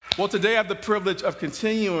Well, today I have the privilege of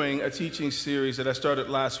continuing a teaching series that I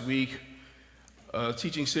started last week, a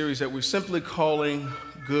teaching series that we're simply calling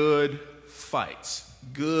Good Fights.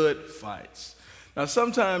 Good Fights. Now,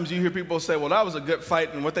 sometimes you hear people say, well, that was a good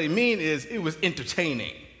fight, and what they mean is it was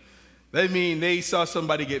entertaining. They mean they saw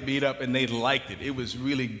somebody get beat up and they liked it. It was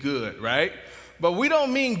really good, right? But we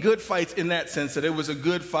don't mean good fights in that sense, that it was a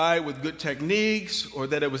good fight with good techniques or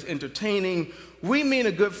that it was entertaining. We mean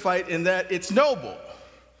a good fight in that it's noble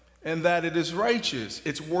and that it is righteous,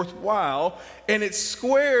 it's worthwhile, and it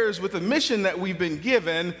squares with the mission that we've been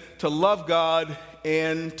given to love God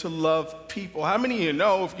and to love people. How many of you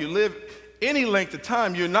know if you live any length of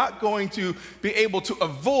time, you're not going to be able to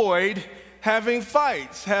avoid having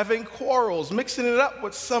fights, having quarrels, mixing it up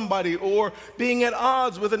with somebody, or being at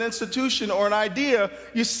odds with an institution or an idea?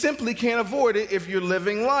 You simply can't avoid it if you're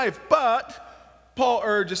living life. But Paul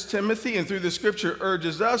urges Timothy, and through the scripture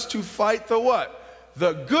urges us to fight the what?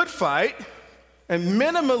 The good fight. And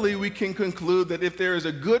minimally we can conclude that if there is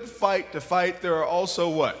a good fight to fight, there are also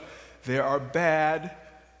what? There are bad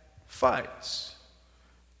fights.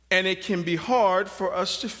 And it can be hard for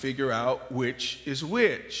us to figure out which is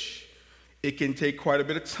which. It can take quite a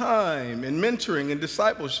bit of time and mentoring and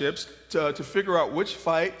discipleships to figure out which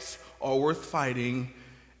fights are worth fighting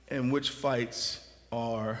and which fights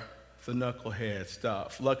are the knucklehead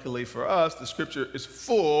stuff. Luckily for us, the scripture is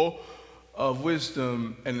full of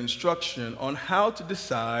wisdom and instruction on how to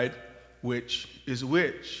decide which is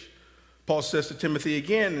which. Paul says to Timothy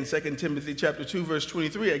again in 2 Timothy chapter 2, verse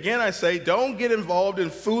 23, again I say, don't get involved in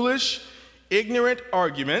foolish, ignorant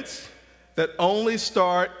arguments that only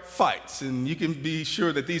start fights. And you can be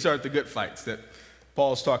sure that these aren't the good fights that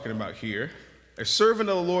Paul's talking about here. A servant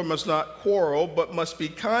of the Lord must not quarrel, but must be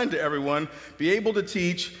kind to everyone, be able to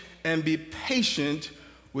teach, and be patient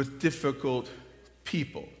with difficult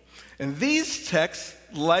people. And these texts,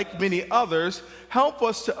 like many others, help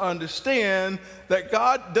us to understand that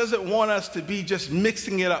God doesn't want us to be just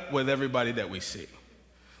mixing it up with everybody that we see.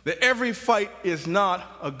 That every fight is not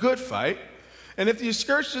a good fight. And if you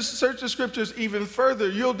search the scriptures even further,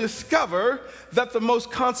 you'll discover that the most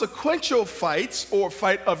consequential fights or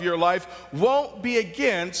fight of your life won't be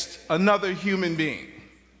against another human being.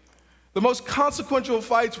 The most consequential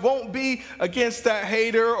fights won't be against that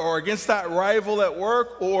hater or against that rival at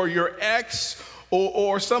work or your ex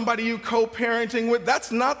or somebody you co-parenting with.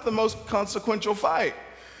 That's not the most consequential fight.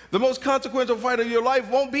 The most consequential fight of your life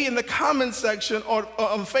won't be in the comment section on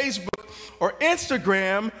Facebook or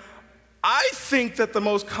Instagram. I think that the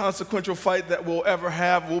most consequential fight that we'll ever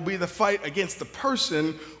have will be the fight against the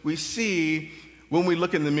person we see when we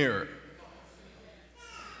look in the mirror.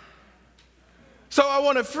 So I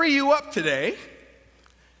want to free you up today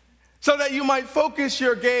so that you might focus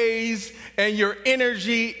your gaze and your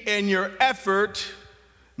energy and your effort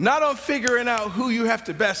not on figuring out who you have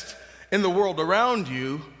to best in the world around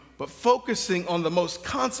you, but focusing on the most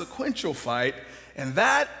consequential fight, and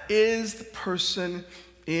that is the person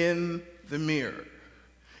in the mirror.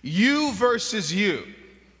 You versus you.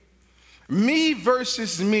 Me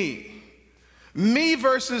versus me. Me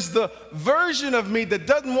versus the version of me that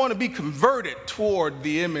doesn't want to be converted toward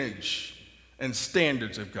the image and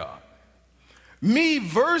standards of God. Me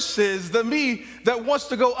versus the me that wants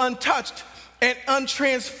to go untouched and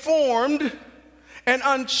untransformed and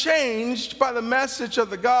unchanged by the message of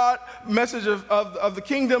the God, message of the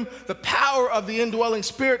kingdom, the power of the indwelling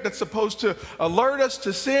spirit that's supposed to alert us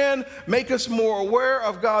to sin, make us more aware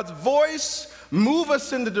of God's voice, move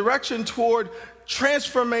us in the direction toward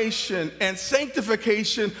transformation and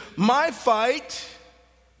sanctification. My fight,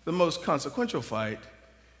 the most consequential fight,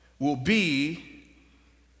 will be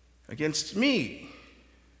against me.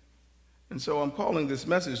 And so I'm calling this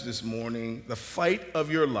message this morning, the fight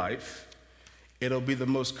of your life. It'll be the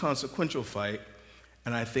most consequential fight,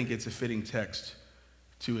 and I think it's a fitting text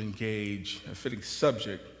to engage, a fitting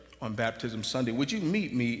subject on Baptism Sunday. Would you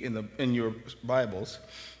meet me in your Bibles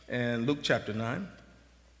in Luke chapter 9?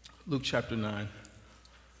 Luke chapter 9.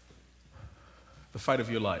 The fight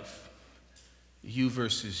of your life. You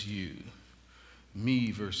versus you.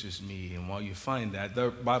 Me versus me. And while you find that,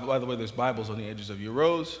 by the way, there's Bibles on the edges of your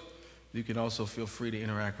rows. You can also feel free to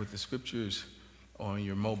interact with the scriptures on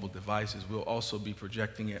your mobile devices. We'll also be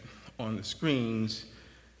projecting it on the screens.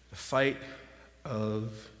 The fight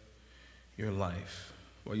of your life.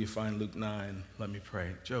 While you find Luke 9, let me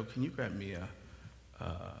pray. Joe, can you grab me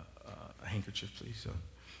a handkerchief, please?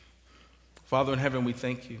 Father in heaven, we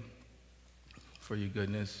thank you for your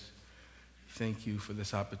goodness. Thank you for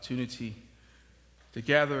this opportunity to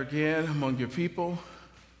gather again among your people,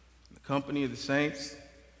 in the company of the saints,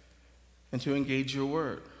 and to engage your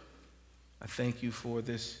word. I thank you for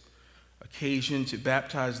this occasion to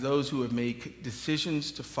baptize those who have made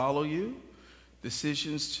decisions to follow you,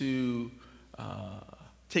 decisions to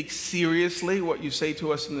take seriously what you say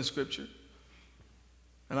to us in the Scripture.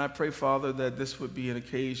 And I pray, Father, that this would be an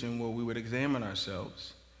occasion where we would examine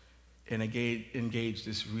ourselves and engage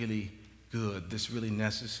this really good, this really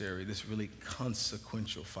necessary, this really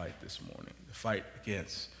consequential fight this morning, the fight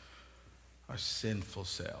against our sinful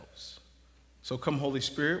selves. So come, Holy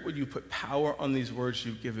Spirit, would you put power on these words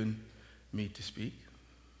you've given me to speak?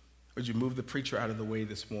 Would you move the preacher out of the way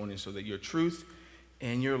this morning so that your truth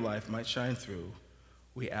and your life might shine through?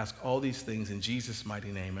 We ask all these things in Jesus'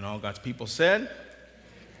 mighty name. And all God's people said,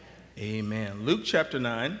 Amen. Luke chapter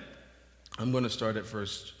 9, I'm going to start at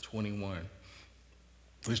verse 21.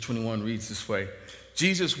 Verse 21 reads this way.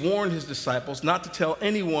 Jesus warned his disciples not to tell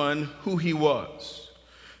anyone who he was.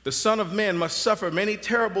 The Son of Man must suffer many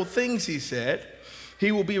terrible things, he said.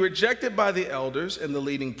 He will be rejected by the elders and the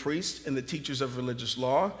leading priests and the teachers of religious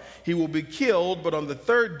law. He will be killed, but on the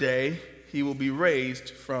third day he will be raised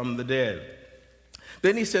from the dead.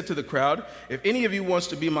 Then he said to the crowd, if any of you wants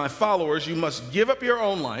to be my followers, you must give up your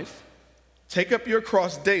own life, take up your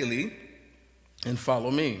cross daily, and follow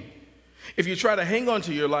me. If you try to hang on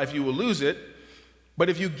to your life, you will lose it. But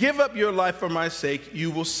if you give up your life for my sake, you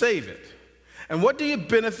will save it. And what do you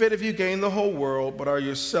benefit if you gain the whole world, but are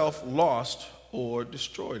yourself lost or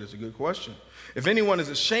destroyed? That's a good question. If anyone is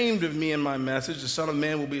ashamed of me and my message, the Son of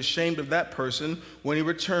Man will be ashamed of that person when he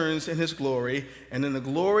returns in his glory and in the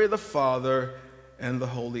glory of the Father and the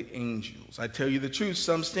holy angels. I tell you the truth,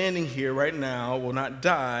 some standing here right now will not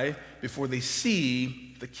die before they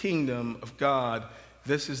see the kingdom of God.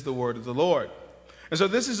 This is the word of the Lord. And so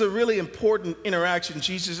this is a really important interaction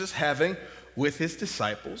Jesus is having with his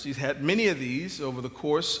disciples. He's had many of these over the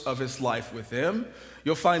course of his life with them.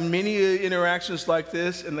 You'll find many interactions like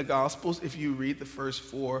this in the Gospels if you read the first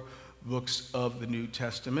 4 books of the New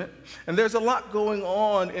Testament. And there's a lot going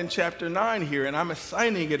on in chapter 9 here, and I'm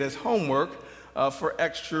assigning it as homework for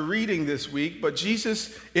extra reading this week. But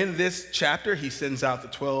Jesus, in this chapter, he sends out the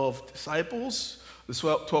 12 disciples, the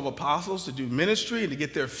 12 apostles to do ministry and to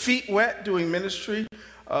get their feet wet doing ministry.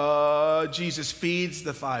 Jesus feeds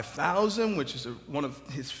the 5,000, which is one of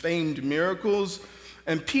his famed miracles.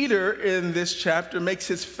 And Peter, in this chapter, makes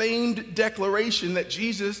his famed declaration that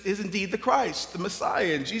Jesus is indeed the Christ, the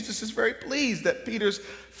Messiah. And Jesus is very pleased that Peter's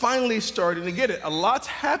finally starting to get it. A lot's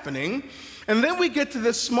happening. And then we get to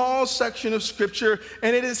this small section of Scripture,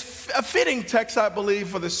 and it is a fitting text, I believe,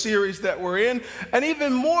 for the series that we're in. An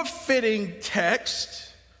even more fitting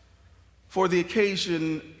text for the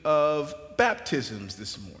occasion of baptisms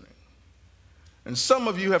this morning. And some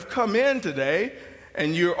of you have come in today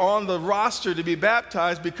and you're on the roster to be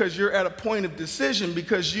baptized because you're at a point of decision,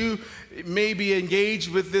 because you may be engaged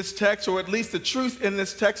with this text, or at least the truth in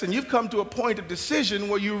this text, and you've come to a point of decision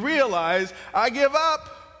where you realize, I give up.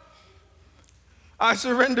 I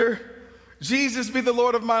surrender. Jesus be the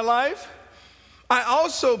Lord of my life. I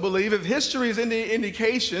also believe, if history is any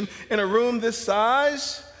indication, in a room this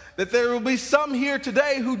size, that there will be some here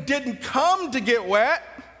today who didn't come to get wet,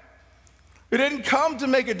 who didn't come to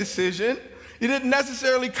make a decision. You didn't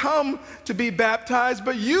necessarily come to be baptized,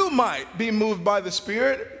 but you might be moved by the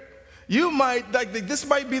Spirit. You might, this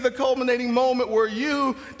might be the culminating moment where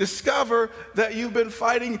you discover that you've been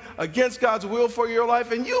fighting against God's will for your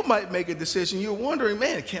life, and you might make a decision. You're wondering,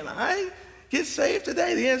 man, can I get saved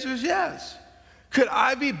today? The answer is yes. Could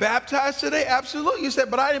I be baptized today? Absolutely. You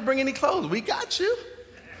said, but I didn't bring any clothes. We got you.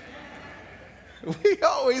 We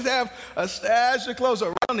always have a stash of clothes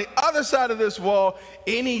around the other side of this wall.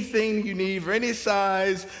 Anything you need for any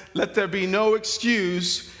size. Let there be no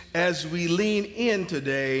excuse as we lean in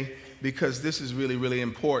today, because this is really, really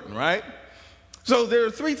important, right? So there are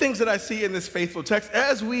 3 things that I see in this faithful text.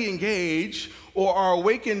 As we engage or are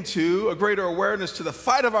awakened to a greater awareness to the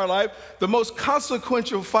fight of our life, the most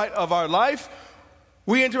consequential fight of our life,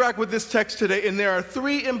 we interact with this text today, and there are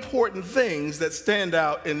 3 important things that stand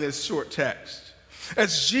out in this short text.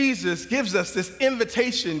 As Jesus gives us this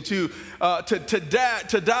invitation to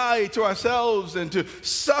die to ourselves and to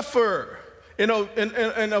suffer in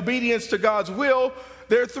obedience to God's will,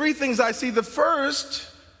 there are 3 things I see. The first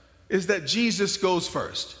is that Jesus goes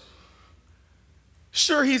first.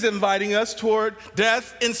 Sure, he's inviting us toward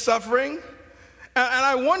death and suffering. And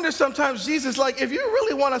I wonder sometimes, Jesus, like, if you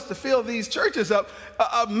really want us to fill these churches up,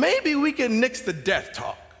 maybe we can nix the death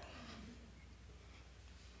talk.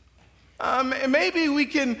 Maybe we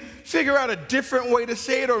can figure out a different way to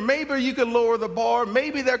say it, or maybe you could lower the bar.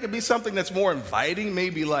 Maybe there could be something that's more inviting,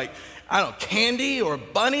 maybe like, I don't know, candy or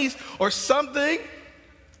bunnies or something.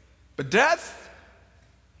 But death,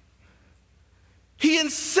 He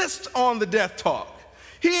insists on the death talk.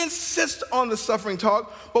 He insists on the suffering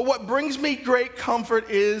talk. But what brings me great comfort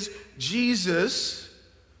is Jesus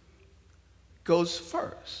goes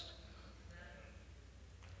first.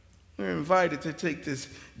 We're invited to take this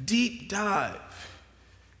deep dive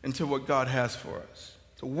into what God has for us,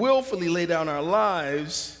 to willfully lay down our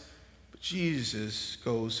lives, but Jesus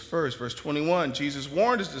goes first. Verse 21, Jesus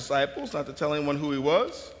warned his disciples not to tell anyone who he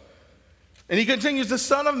was. And he continues, the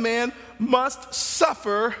Son of Man must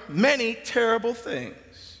suffer many terrible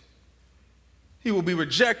things. He will be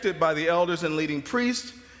rejected by the elders and leading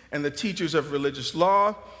priests and the teachers of religious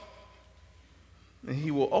law, and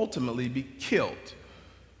he will ultimately be killed.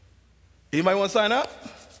 Anybody want to sign up?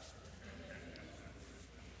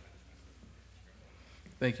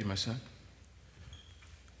 Thank you, my son.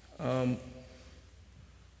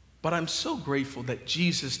 But I'm so grateful that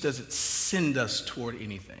Jesus doesn't send us toward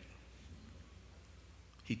anything.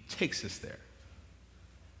 He takes us there.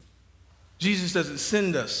 Jesus doesn't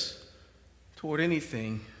send us toward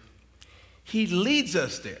anything. He leads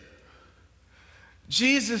us there.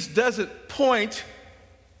 Jesus doesn't point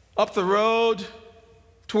up the road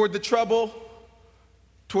toward the trouble,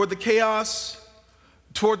 toward the chaos,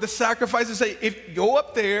 toward the sacrifice, and say, if you go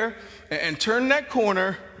up there and turn that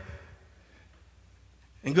corner,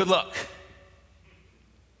 and good luck.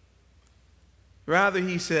 Rather,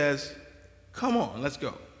 he says, come on, let's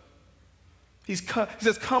go. He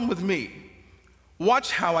says, come with me.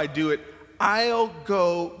 Watch how I do it. I'll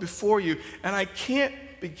go before you. And I can't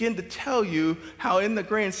begin to tell you how in the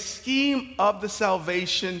grand scheme of the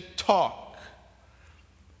salvation talk,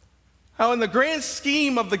 how in the grand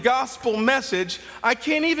scheme of the gospel message, I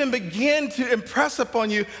can't even begin to impress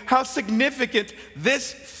upon you how significant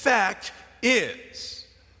this fact is.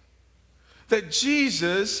 That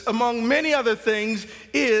Jesus, among many other things,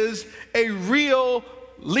 is a real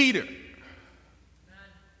leader.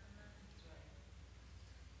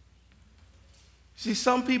 See,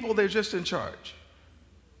 some people, they're just in charge.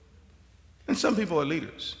 And some people are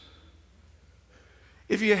leaders.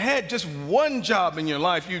 If you had just one job in your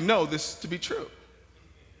life, you know this to be true.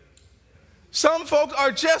 Some folks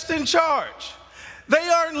are just in charge. They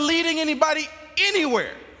aren't leading anybody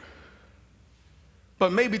anywhere,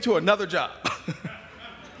 but maybe to another job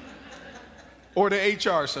or to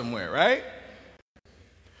HR somewhere, right?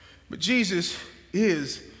 But Jesus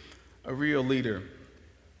is a real leader.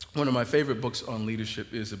 One of my favorite books on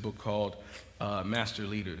leadership is a book called Master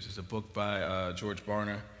Leaders. It's a book by George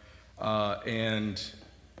Barna. And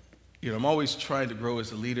I'm always trying to grow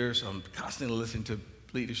as a leader, so I'm constantly listening to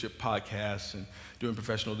leadership podcasts and doing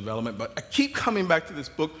professional development. But I keep coming back to this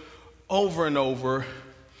book over and over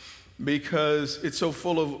because it's so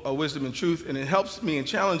full of wisdom and truth, and it helps me and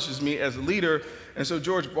challenges me as a leader. And so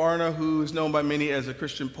George Barna, who is known by many as a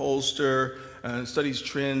Christian pollster and studies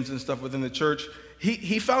trends and stuff within the church,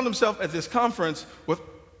 he found himself at this conference with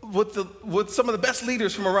some of the best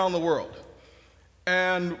leaders from around the world.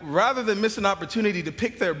 And rather than miss an opportunity to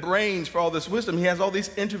pick their brains for all this wisdom, he has all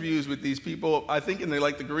these interviews with these people, I think in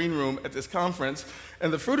the green room at this conference,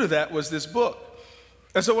 and the fruit of that was this book.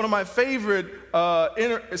 And so one of my favorite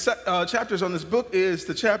chapters on this book is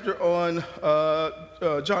the chapter on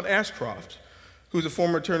John Ashcroft, who's a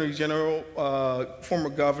former attorney general, former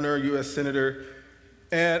governor, U.S. senator.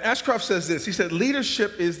 And Ashcroft says this. He said,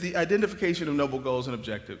 leadership is the identification of noble goals and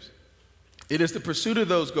objectives. It is the pursuit of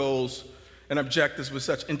those goals and objectives with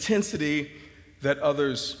such intensity that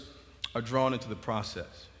others are drawn into the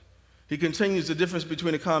process. He continues, the difference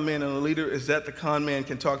between a con man and a leader is that the con man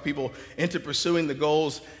can talk people into pursuing the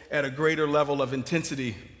goals at a greater level of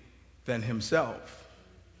intensity than himself.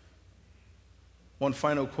 One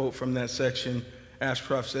final quote from that section,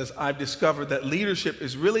 Ashcroft says, I've discovered that leadership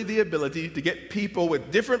is really the ability to get people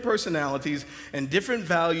with different personalities and different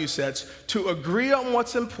value sets to agree on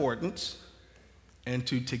what's important and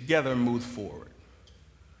to together move forward.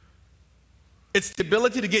 It's the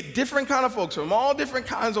ability to get different kind of folks from all different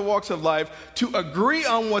kinds of walks of life to agree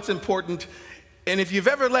on what's important. And if you've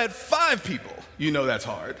ever led 5 people, you know that's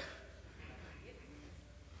hard.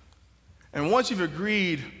 And once you've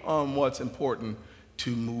agreed on what's important,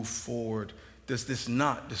 to move forward. Does this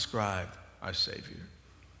not describe our Savior?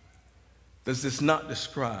 Does this not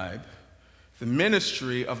describe the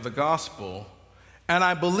ministry of the gospel? And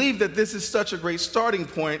I believe that this is such a great starting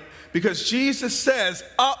point because Jesus says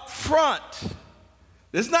up front,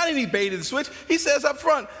 there's not any bait and switch. He says up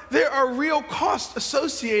front, there are real costs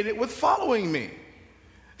associated with following me.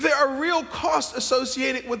 There are real costs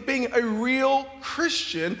associated with being a real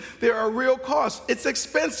Christian. There are real costs. It's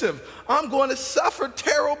expensive. I'm going to suffer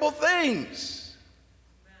terrible things.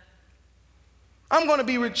 I'm going to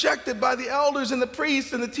be rejected by the elders and the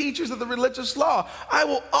priests and the teachers of the religious law. I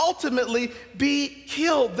will ultimately be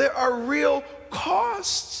killed. There are real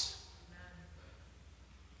costs.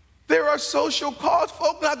 There are social costs.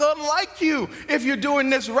 Folk not going to like you if you're doing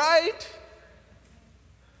this right.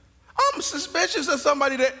 I'm suspicious of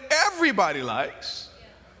somebody that everybody likes.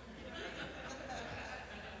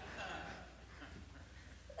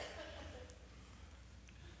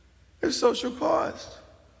 There's social cost.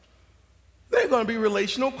 There are going to be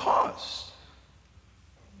relational costs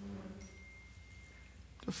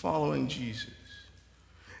to following Jesus.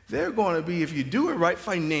 There are going to be, if you do it right,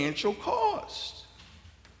 financial costs.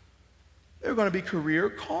 There are going to be career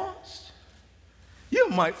costs. You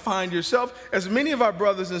might find yourself, as many of our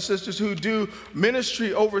brothers and sisters who do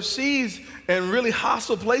ministry overseas and really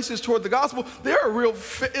hostile places toward the gospel, there are real,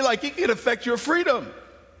 like it can affect your freedom.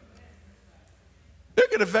 It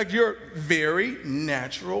can affect your very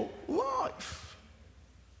natural life.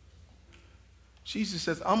 Jesus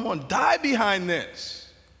says, I'm going to die behind this.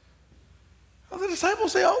 Well, the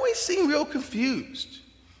disciples, they always seem real confused.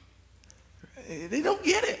 They don't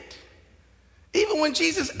get it. Even when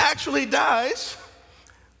Jesus actually dies,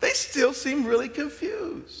 they still seem really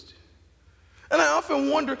confused. And I often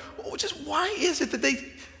wonder, well, just why is it that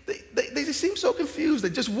they just seem so confused? They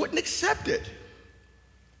just wouldn't accept it.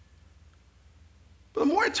 But the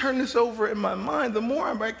more I turn this over in my mind, the more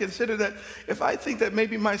I might consider that if I think that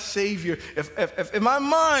maybe my Savior, if in my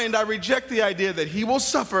mind I reject the idea that he will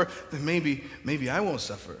suffer, then maybe I won't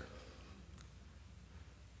suffer.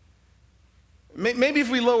 Maybe if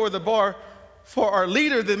we lower the bar for our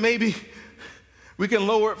leader, then maybe we can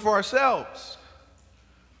lower it for ourselves.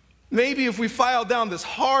 Maybe if we file down this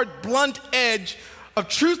hard, blunt edge of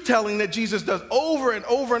truth-telling that Jesus does over and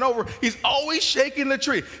over and over, he's always shaking the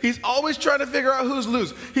tree. He's always trying to figure out who's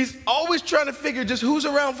loose. He's always trying to figure just who's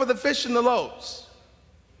around for the fish and the loaves.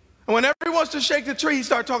 And whenever he wants to shake the tree, he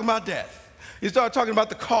starts talking about death. He starts talking about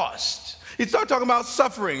the cost. He starts talking about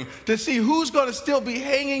suffering to see who's going to still be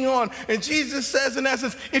hanging on. And Jesus says, in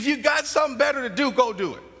essence, if you got something better to do, go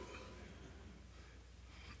do it.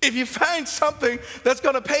 If you find something that's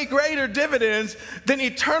going to pay greater dividends than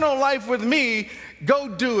eternal life with me, go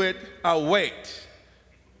do it. I'll wait.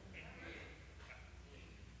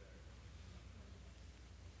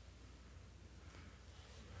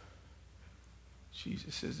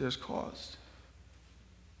 Jesus says there's cost.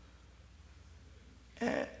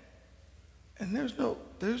 And there's no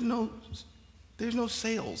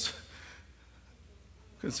sales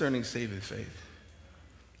concerning saving faith.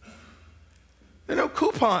 There are no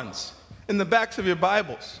coupons in the backs of your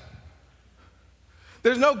Bibles.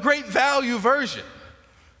 There's no great value version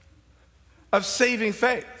of saving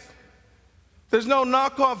faith. There's no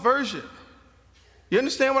knockoff version. You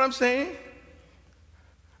understand what I'm saying?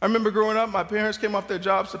 I remember growing up, my parents came off their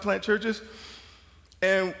jobs to plant churches,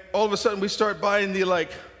 and all of a sudden we start buying the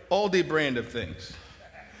Aldi brand of things.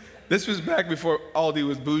 This was back before Aldi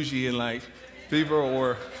was bougie and people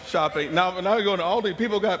were shopping. Now we go to Aldi,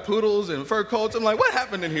 people got poodles and fur coats. I'm like, what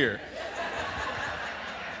happened in here?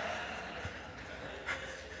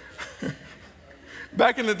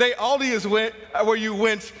 Back in the day, Aldi is where you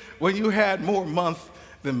went when you had more month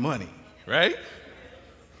than money, right?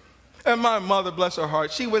 And my mother, bless her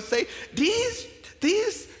heart, she would say, these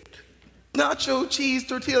nacho cheese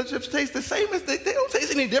tortilla chips taste the same as they don't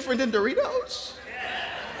taste any different than Doritos.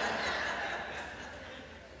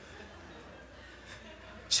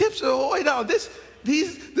 Chips Ahoy, now this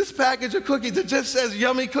package of cookies that just says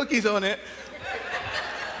yummy cookies on it.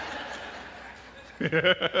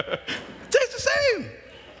 Tastes the same.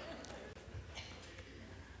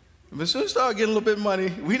 But as soon as we started getting a little bit of money,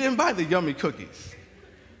 we didn't buy the yummy cookies.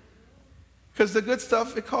 Because the good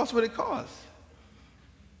stuff, it costs what it costs.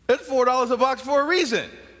 It's $4 a box for a reason.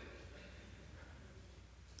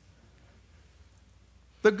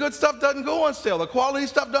 The good stuff doesn't go on sale. The quality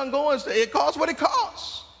stuff doesn't go on sale. It costs what it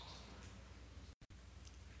costs.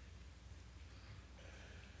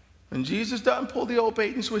 And Jesus doesn't pull the old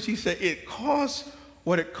bait and switch. He said, it costs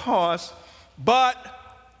what it costs, but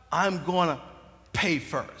I'm going to pay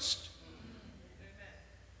first.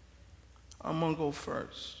 I'm going to go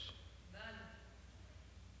first.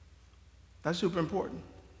 That's super important.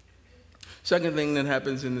 Second thing that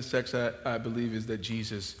happens in this text, I believe, is that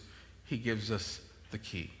Jesus, he gives us the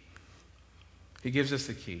key. He gives us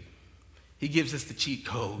the key. He gives us the cheat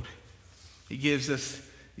code. He gives us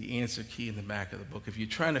the answer key in the back of the book. If you're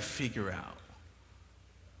trying to figure out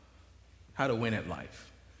how to win at life,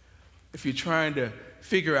 if you're trying to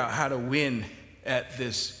figure out how to win at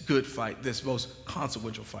this good fight, this most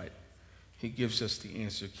consequential fight, he gives us the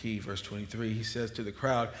answer key. Verse 23, he says to the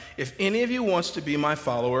crowd, if any of you wants to be my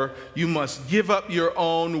follower, you must give up your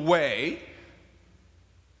own way,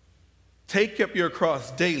 take up your cross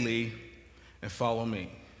daily, and follow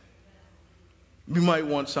me. You might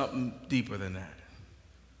want something deeper than that.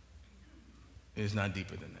 It is not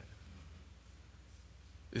deeper than that.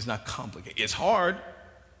 It's not complicated. It's hard,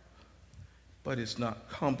 but it's not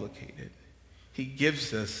complicated. He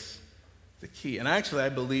gives us the key. And actually, I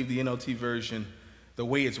believe the NLT version, the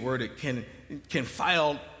way it's worded, can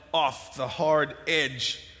file off the hard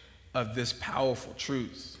edge of this powerful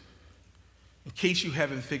truth. In case you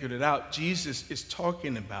haven't figured it out, Jesus is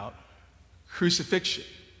talking about crucifixion.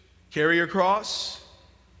 Carry your cross,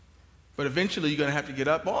 but eventually you're going to have to get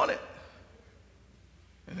up on it.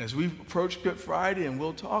 And as we approach Good Friday, and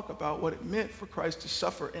we'll talk about what it meant for Christ to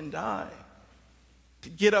suffer and die, to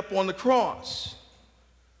get up on the cross,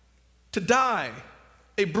 to die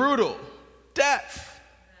a brutal death.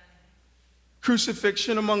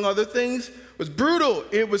 Crucifixion, among other things, was brutal.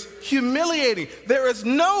 It was humiliating. There is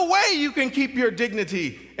no way you can keep your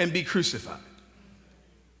dignity and be crucified.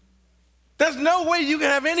 There's no way you can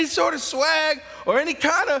have any sort of swag or any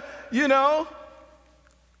kind of, you're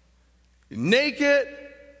naked,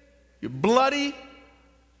 you're bloody,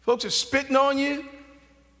 folks are spitting on you.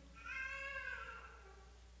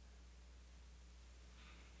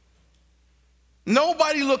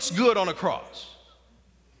 Nobody looks good on a cross.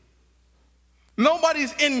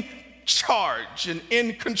 Nobody's in charge and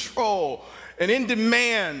in control and in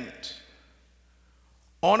demand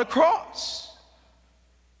on a cross.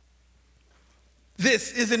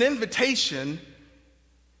 This is an invitation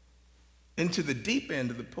into the deep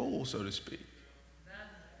end of the pool, so to speak.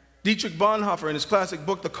 Dietrich Bonhoeffer, in his classic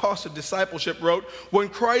book, The Cost of Discipleship, wrote, when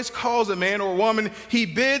Christ calls a man or woman, he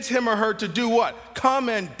bids him or her to do what? Come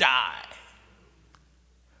and die.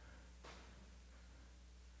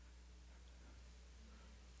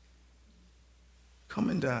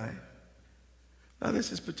 Come and die. Now,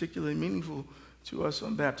 this is particularly meaningful to us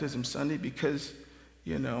on Baptism Sunday because,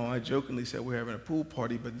 I jokingly said we're having a pool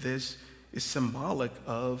party, but this is symbolic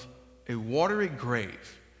of a watery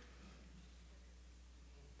grave,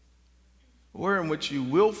 in which you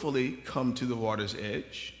willfully come to the water's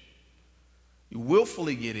edge, you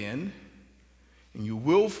willfully get in, and you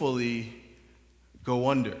willfully go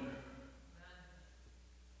under.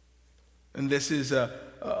 And this is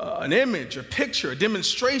an image, a picture, a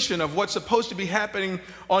demonstration of what's supposed to be happening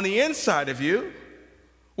on the inside of you,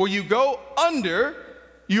 where you go under,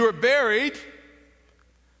 you are buried,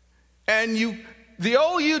 and the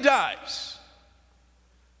old you dies.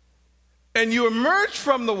 And you emerge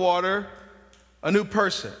from the water a new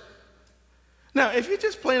person. Now, if you're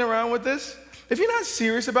just playing around with this, if you're not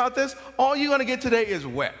serious about this, all you're going to get today is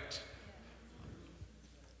wet.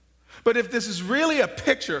 But if this is really a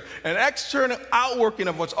picture, an external outworking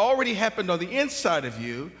of what's already happened on the inside of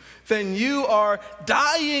you, then you are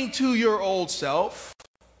dying to your old self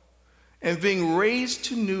and being raised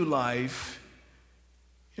to new life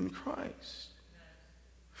in Christ.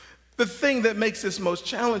 The thing that makes this most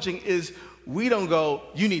challenging is we don't go,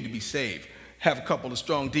 you need to be saved. Have a couple of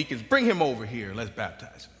strong deacons, bring him over here, let's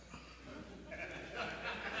baptize him.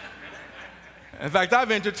 In fact,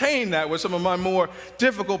 I've entertained that with some of my more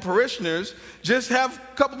difficult parishioners. Just have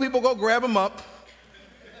a couple people go grab them up,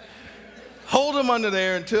 hold them under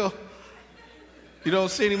there until you don't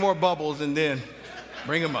see any more bubbles, and then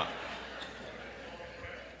bring them up.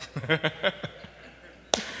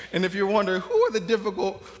 And if you're wondering, who are the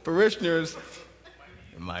difficult parishioners?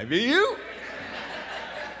 It might be you.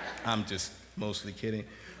 I'm just mostly kidding.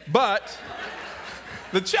 But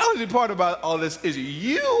the challenging part about all this is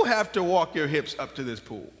you have to walk your hips up to this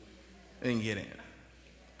pool and get in.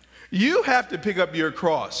 You have to pick up your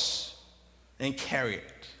cross and carry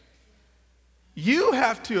it. You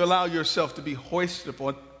have to allow yourself to be hoisted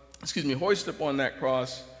upon that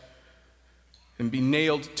cross and be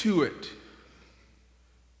nailed to it.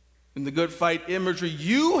 In the good fight imagery,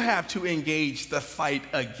 you have to engage the fight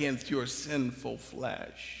against your sinful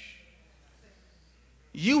flesh.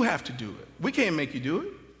 You have to do it. We can't make you do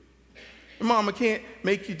it. Your mama can't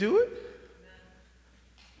make you do it.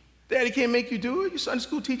 Daddy can't make you do it. Your Sunday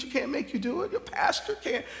school teacher can't make you do it. Your pastor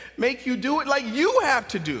can't make you do it. Like, you have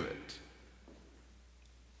to do it.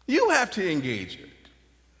 You have to engage it.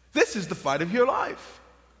 This is the fight of your life.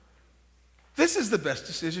 This is the best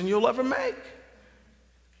decision you'll ever make.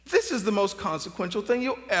 This is the most consequential thing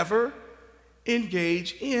you'll ever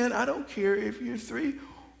engage in. I don't care if you're 3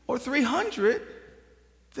 or 300.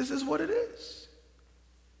 This is what it is.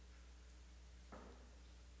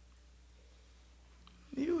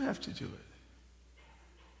 You have to do it.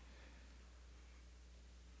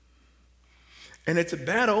 And it's a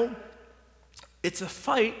battle, it's a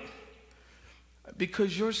fight,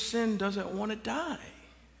 because your sin doesn't want to die.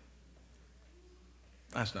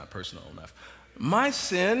 That's not personal enough. My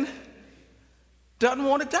sin doesn't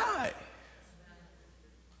want to die.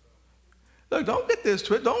 Look, don't get this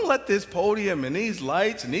twisted. Don't let this podium and these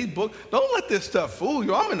lights and these books, don't let this stuff fool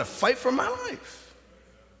you. I'm in a fight for my life.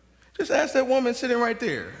 Just ask that woman sitting right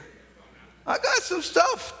there. I got some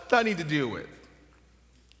stuff that I need to deal with.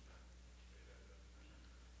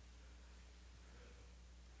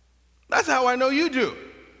 That's how I know you do.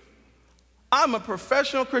 I'm a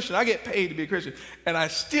professional Christian. I get paid to be a Christian, and I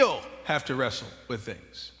still have to wrestle with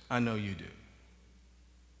things. I know you do.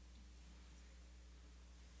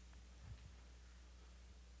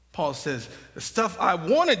 Paul says, the stuff I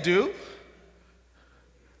want to do,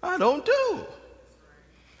 I don't do.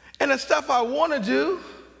 And the stuff I want to do,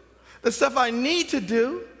 the stuff I need to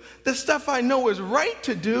do, the stuff I know is right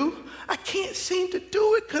to do, I can't seem to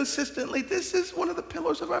do it consistently. This is one of the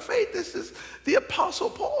pillars of our faith. This is the Apostle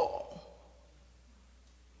Paul.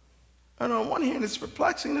 And on one hand, it's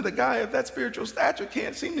perplexing that a guy of that spiritual stature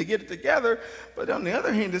can't seem to get it together. But on the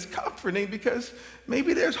other hand, it's comforting because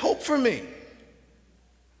maybe there's hope for me.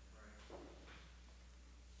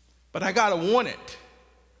 But I got to want it.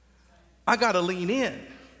 I got to lean in.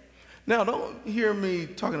 Now, don't hear me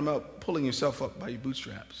talking about pulling yourself up by your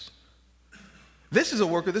bootstraps. This is a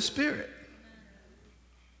work of the Spirit.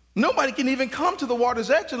 Nobody can even come to the water's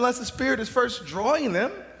edge unless the Spirit is first drawing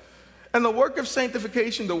them. And the work of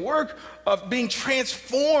sanctification, the work of being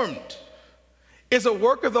transformed, is a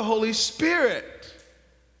work of the Holy Spirit.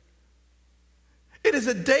 It is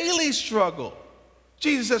a daily struggle.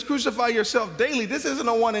 Jesus says, crucify yourself daily. This isn't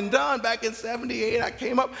a one and done. Back in 78, I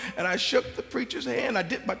came up and I shook the preacher's hand. I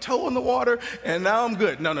dipped my toe in the water, and now I'm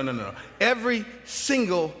good. No. Every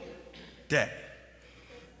single day,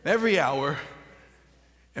 every hour,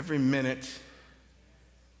 every minute.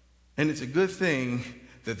 And it's a good thing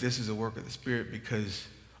that this is a work of the Spirit, because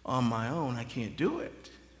on my own, I can't do it.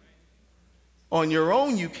 On your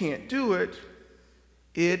own, you can't do it.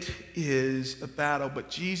 It is a battle, but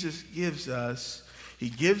Jesus gives us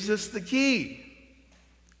the key.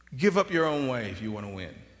 Give up your own way if you want to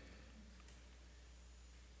win.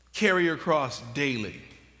 Carry your cross daily.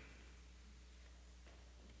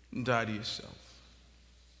 And die to yourself.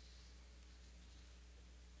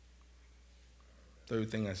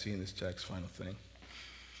 Third thing I see in this text, final thing,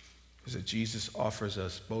 is that Jesus offers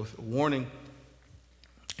us both a warning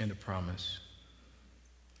and a promise.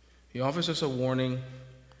 He offers us a warning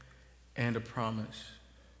and a promise.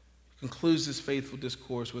 He concludes this faithful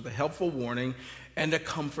discourse with a helpful warning and a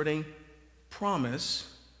comforting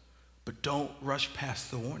promise, but don't rush past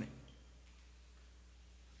the warning.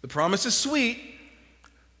 The promise is sweet,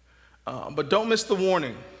 but don't miss the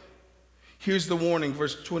warning. Here's the warning,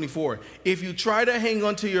 verse 24. If you try to hang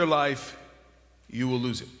on to your life, you will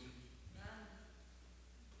lose it.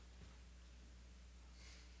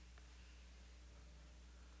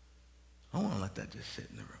 I want to let that just sit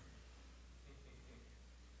in the room.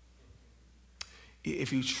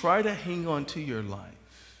 If you try to hang on to your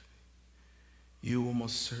life, you will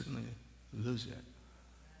most certainly lose it.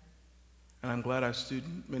 And I'm glad our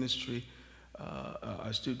student ministry,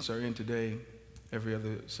 our students are in today. Every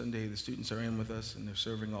other Sunday, the students are in with us, and they're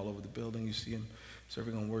serving all over the building. You see them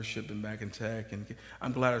serving on worship and back in tech. And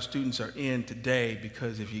I'm glad our students are in today,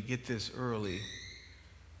 because if you get this early,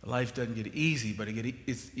 life doesn't get easy, but it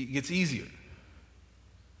gets easier.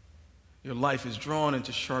 Your life is drawn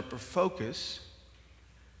into sharper focus,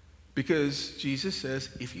 because Jesus says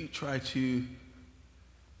if you try to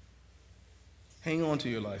hang on to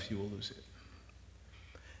your life, you will lose it.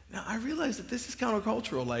 Now, I realize that this is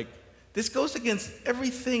countercultural. Like, this goes against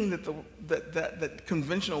everything that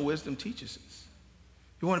conventional wisdom teaches us.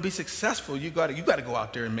 You want to be successful, you got to go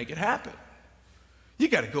out there and make it happen. You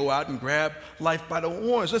got to go out and grab life by the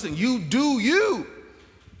horns. Listen, you do you.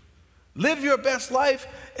 Live your best life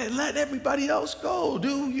and let everybody else go.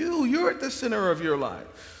 Do you. You're at the center of your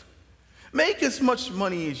life. Make as much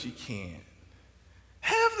money as you can.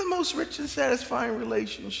 Have the most rich and satisfying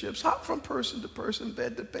relationships. Hop from person to person,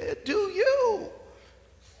 bed to bed. Do you.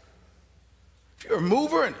 If you're a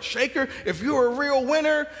mover and a shaker, if you're a real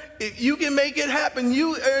winner, if you can make it happen.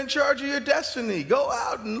 You are in charge of your destiny. Go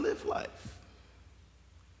out and live life.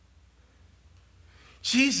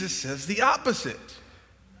 Jesus says the opposite.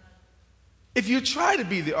 If you try to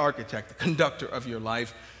be the architect, the conductor of your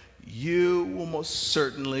life, you will most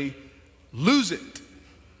certainly lose it.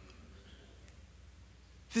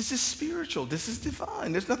 This is spiritual. This is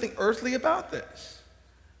divine. There's nothing earthly about this.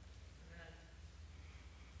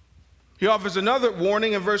 He offers another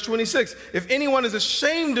warning in verse 26. If anyone is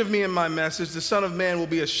ashamed of me and my message, the Son of Man will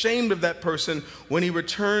be ashamed of that person when he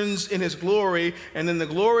returns in his glory and in the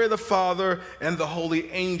glory of the Father and the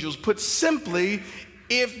holy angels. Put simply,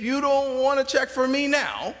 if you don't want to check for me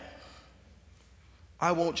now,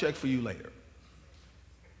 I won't check for you later.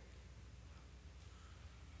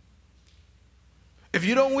 If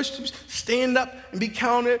you don't wish to stand up and be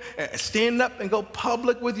counted, stand up and go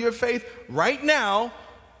public with your faith right now,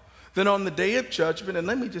 then on the day of judgment, and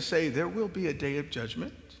let me just say, there will be a day of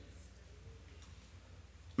judgment.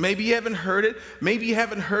 Maybe you haven't heard it. Maybe you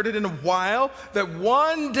haven't heard it in a while, that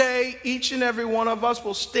one day each and every one of us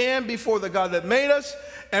will stand before the God that made us,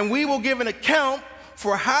 and we will give an account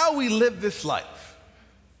for how we live this life,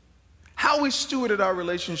 how we stewarded our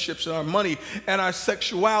relationships and our money and our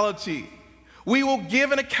sexuality. We will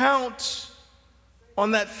give an account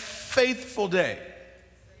on that faithful day.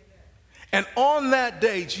 And on that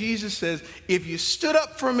day, Jesus says, if you stood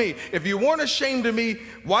up for me, if you weren't ashamed of me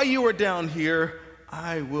while you were down here,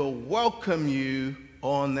 I will welcome you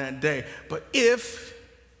on that day. But if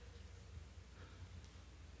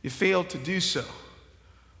you failed to do so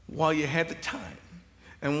while you had the time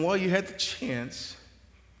and while you had the chance,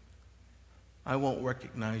 I won't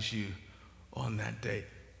recognize you on that day.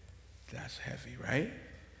 That's heavy, right?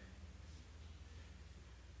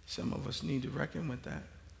 Some of us need to reckon with that.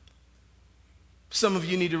 Some of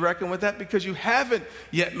you need to reckon with that because you haven't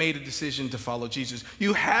yet made a decision to follow Jesus.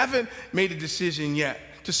 You haven't made a decision yet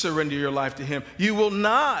to surrender your life to him. You will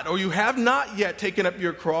not, or you have not yet taken up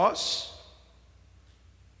your cross.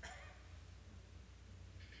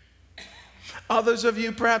 Others of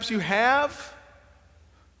you, perhaps you have,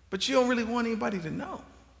 but you don't really want anybody to know.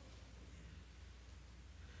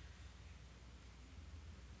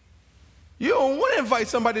 You don't want to invite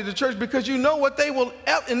somebody to church because you know what they will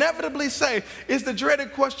inevitably say is the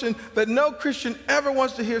dreaded question that no Christian ever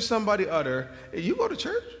wants to hear somebody utter. Hey, you go to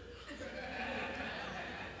church?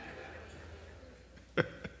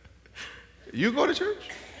 You go to church?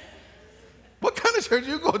 What kind of church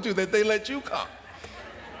you go to that they let you come?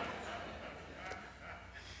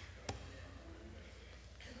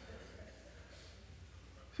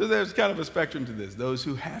 So there's kind of a spectrum to this. Those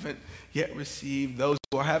who haven't yet received, those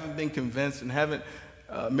who haven't been convinced and haven't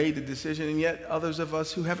made the decision, and yet others of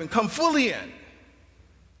us who haven't come fully in.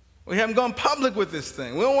 We haven't gone public with this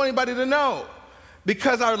thing. We don't want anybody to know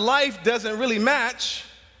because our life doesn't really match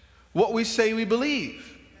what we say we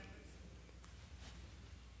believe.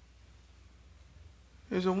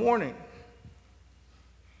 There's a warning.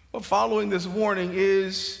 But following this warning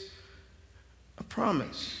is a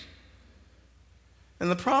promise. And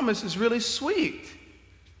the promise is really sweet.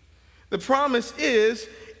 The promise is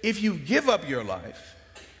if you give up your life,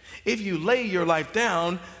 if you lay your life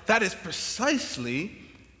down, that is precisely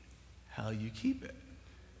how you keep it.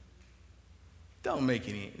 Don't make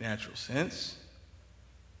any natural sense,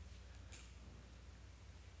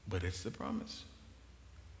 but it's the promise.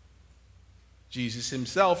 Jesus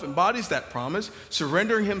himself embodies that promise,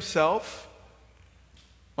 surrendering himself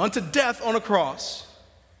unto death on a cross.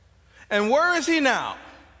 And where is he now?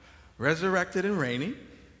 Resurrected and reigning.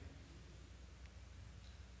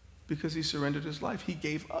 Because he surrendered his life. He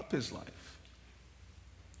gave up his life.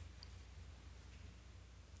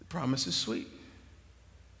 The promise is sweet.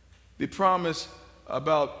 The promise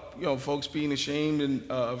about folks being ashamed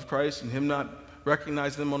of Christ and him not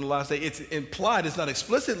recognizing them on the last day, it's implied, it's not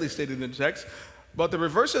explicitly stated in the text, but the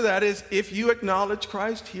reverse of that is if you acknowledge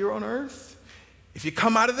Christ here on earth, if you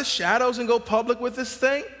come out of the shadows and go public with this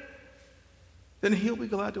thing, then he'll be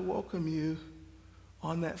glad to welcome you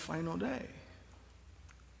on that final day.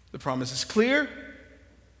 The promise is clear.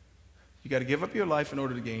 You got to give up your life in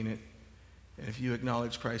order to gain it. And if you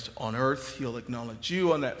acknowledge Christ on earth, he'll acknowledge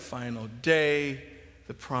you on that final day.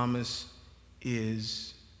 The promise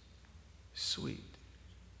is sweet.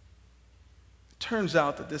 It turns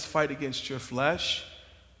out that this fight against your flesh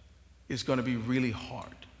is going to be really hard.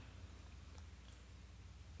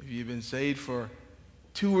 If you've been saved for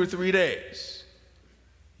 2 or 3 days,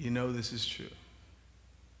 you know this is true.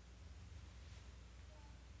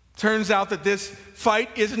 Turns out that this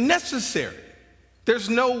fight is necessary. There's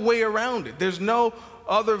no way around it. There's no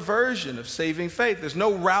other version of saving faith. There's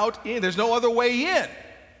no route in. There's no other way in.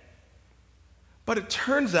 But it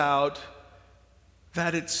turns out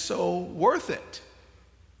that it's so worth it.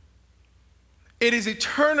 It is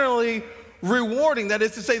eternally rewarding. That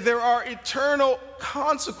is to say, there are eternal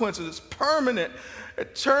consequences, permanent,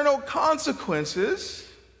 eternal consequences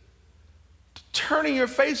turning your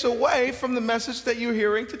face away from the message that you're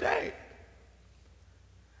hearing today.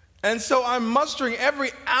 And so I'm mustering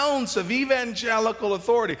every ounce of evangelical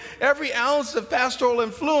authority, every ounce of pastoral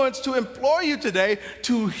influence to implore you today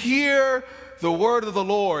to hear the word of the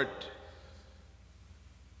Lord.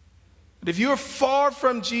 But if you're far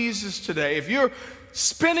from Jesus today, if you're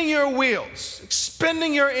spinning your wheels,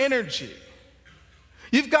 expending your energy,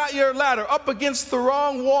 you've got your ladder up against the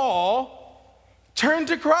wrong wall, turn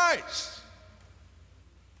to Christ.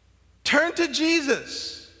 Turn to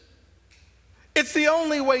Jesus. It's the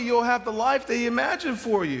only way you'll have the life that He imagined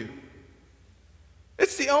for you.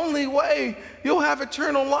 It's the only way you'll have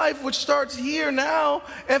eternal life, which starts here, now,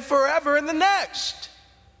 and forever in the next.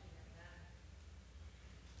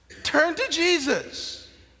 Turn to Jesus.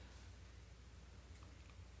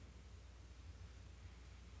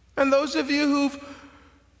 And those of you who've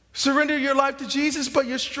surrendered your life to Jesus, but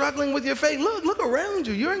you're struggling with your faith, look around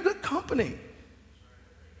you. You're in good company.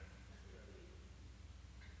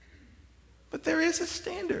 But there is a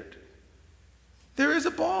standard. There is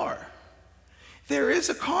a bar. There is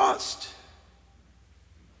a cost.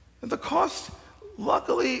 And the cost,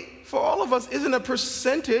 luckily for all of us, isn't a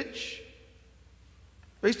percentage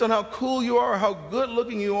based on how cool you are or how good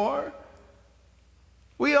looking you are.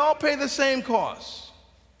 We all pay the same cost.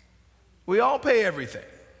 We all pay everything.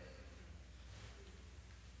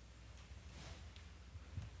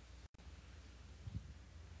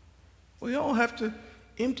 We all have to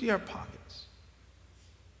empty our pockets,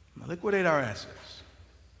 liquidate our assets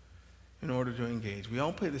in order to engage. We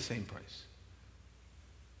all pay the same price.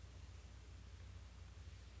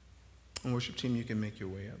 And worship team, you can make your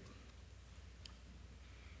way up.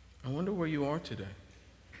 I wonder where you are today.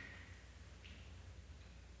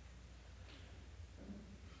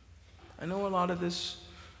 I know a lot of this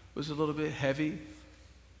was a little bit heavy.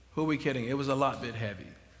 Who are we kidding? It was a lot bit heavy.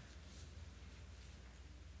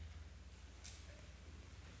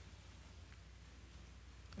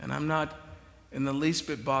 And I'm not in the least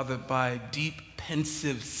bit bothered by deep,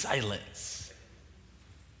 pensive silence.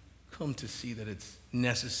 Come to see that it's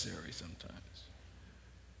necessary sometimes,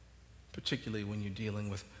 particularly when you're dealing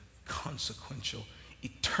with consequential,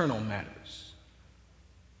 eternal matters.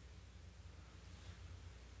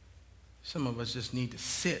 Some of us just need to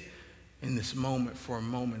sit in this moment for a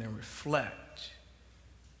moment and reflect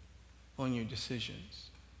on your decisions,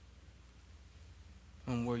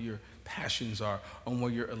 on where your passions are, on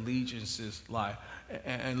where your allegiances lie,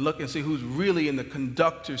 and look and see who's really in the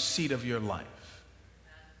conductor's seat of your life.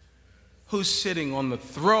 Who's sitting on the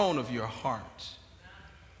throne of your heart.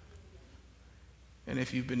 And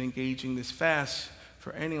if you've been engaging this fast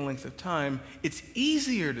for any length of time, it's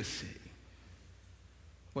easier to see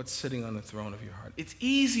what's sitting on the throne of your heart. It's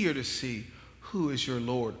easier to see who is your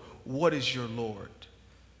Lord, what is your Lord.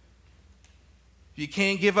 If you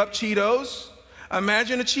can't give up Cheetos,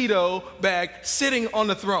 imagine a Cheeto bag sitting on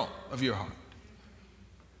the throne of your heart.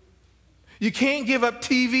 You can't give up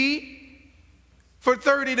TV for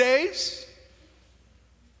 30 days.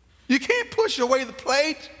 You can't push away the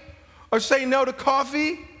plate or say no to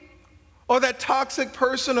coffee or that toxic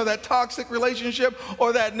person or that toxic relationship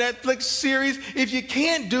or that Netflix series. If you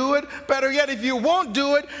can't do it, better yet, if you won't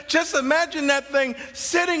do it, just imagine that thing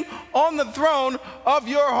sitting on the throne of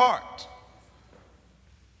your heart.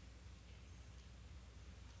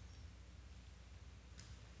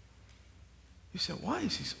 You said, why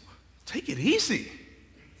is he so? Take it easy.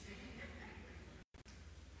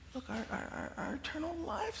 Look, our eternal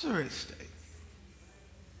lives are at stake.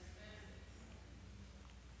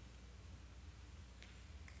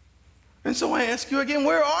 And so I ask you again,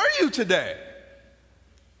 where are you today?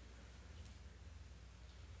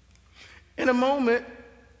 In a moment,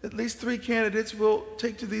 at least 3 candidates will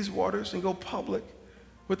take to these waters and go public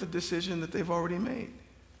with the decision that they've already made.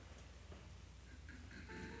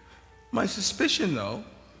 My suspicion, though,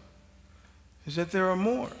 is that there are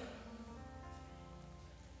more.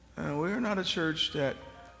 We're not a church that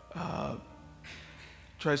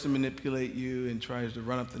tries to manipulate you and tries to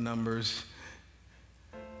run up the numbers.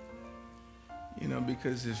 You know,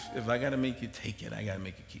 because if I got to make you take it, I got to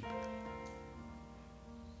make you keep it.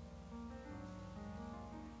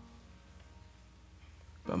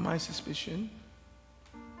 But my suspicion,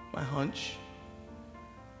 my hunch,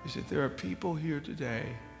 is that there are people here today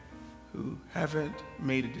who haven't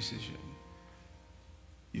made a decision.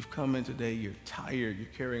 You've come in today, you're tired, you're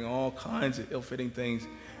carrying all kinds of ill-fitting things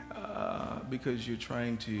because you're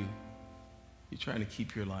trying to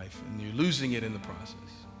keep your life and you're losing it in the process.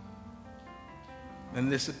 And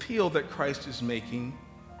this appeal that Christ is making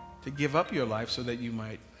to give up your life so that you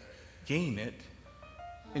might gain it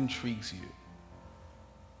intrigues you.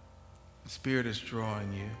 The Spirit is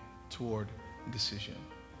drawing you toward decision.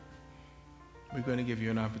 we're going to give you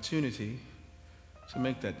an opportunity to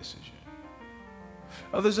make that decision.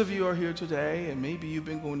 Others of you are here today, and maybe you've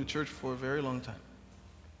been going to church for a very long time.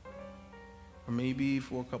 Or maybe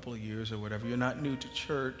for a couple of years or whatever. You're not new to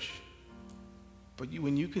church, but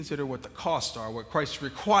when you consider what the costs are, what Christ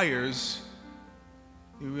requires,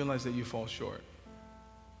 you realize that you fall short.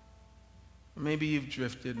 Maybe you've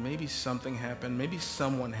drifted, maybe something happened, maybe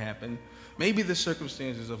someone happened, maybe the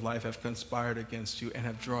circumstances of life have conspired against you and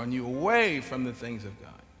have drawn you away from the things of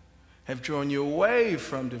God, have drawn you away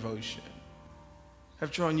from devotion,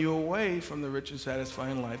 have drawn you away from the rich and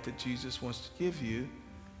satisfying life that Jesus wants to give you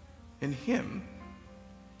in Him.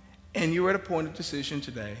 And you're at a point of decision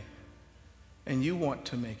today, and you want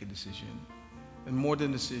to make a decision. And more than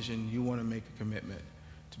a decision, you want to make a commitment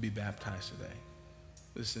to be baptized today.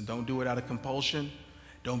 Listen, don't do it out of compulsion.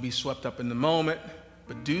 Don't be swept up in the moment,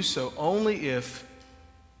 but do so only if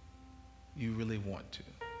you really want to.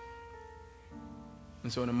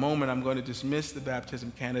 And so in a moment, I'm going to dismiss the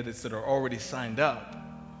baptism candidates that are already signed up.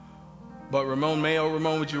 But Ramon Mayo,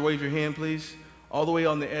 Ramon, would you wave your hand, please? All the way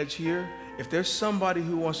on the edge here. If there's somebody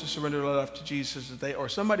who wants to surrender their life to Jesus today, or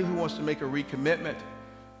somebody who wants to make a recommitment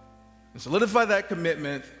and solidify that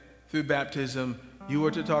commitment through baptism, you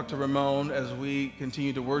are to talk to Ramon as we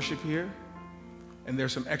continue to worship here. And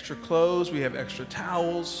there's some extra clothes. We have extra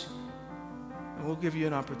towels. And we'll give you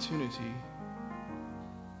an opportunity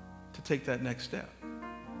to take that next step.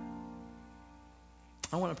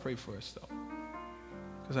 I want to pray for us, though,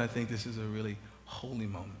 because I think this is a really holy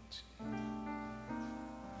moment.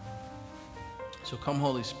 So come,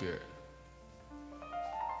 Holy Spirit.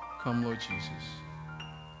 Come, Lord Jesus.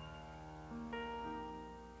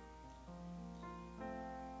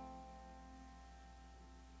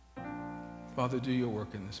 Father, do your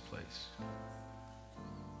work in this place.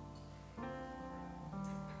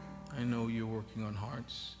 I know you're working on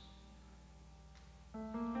hearts.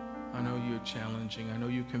 I know you're challenging. I know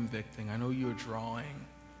you're convicting. I know you're drawing.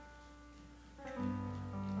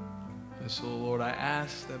 And so, Lord, I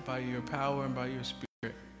ask that by your power and by your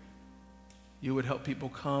Spirit, you would help people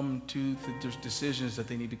come to the decisions that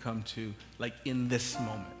they need to come to, like in this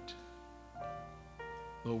moment.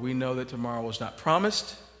 Lord, we know that tomorrow is not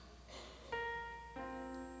promised.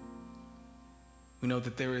 We know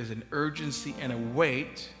that there is an urgency and a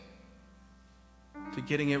weight to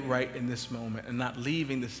getting it right in this moment and not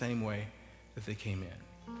leaving the same way that they came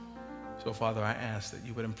in. So, Father, I ask that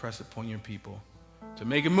you would impress upon your people to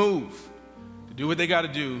make a move, to do what they got to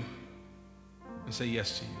do, and say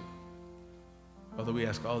yes to you. Father, we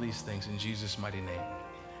ask all these things in Jesus' mighty name.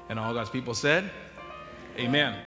 And all God's people said, amen.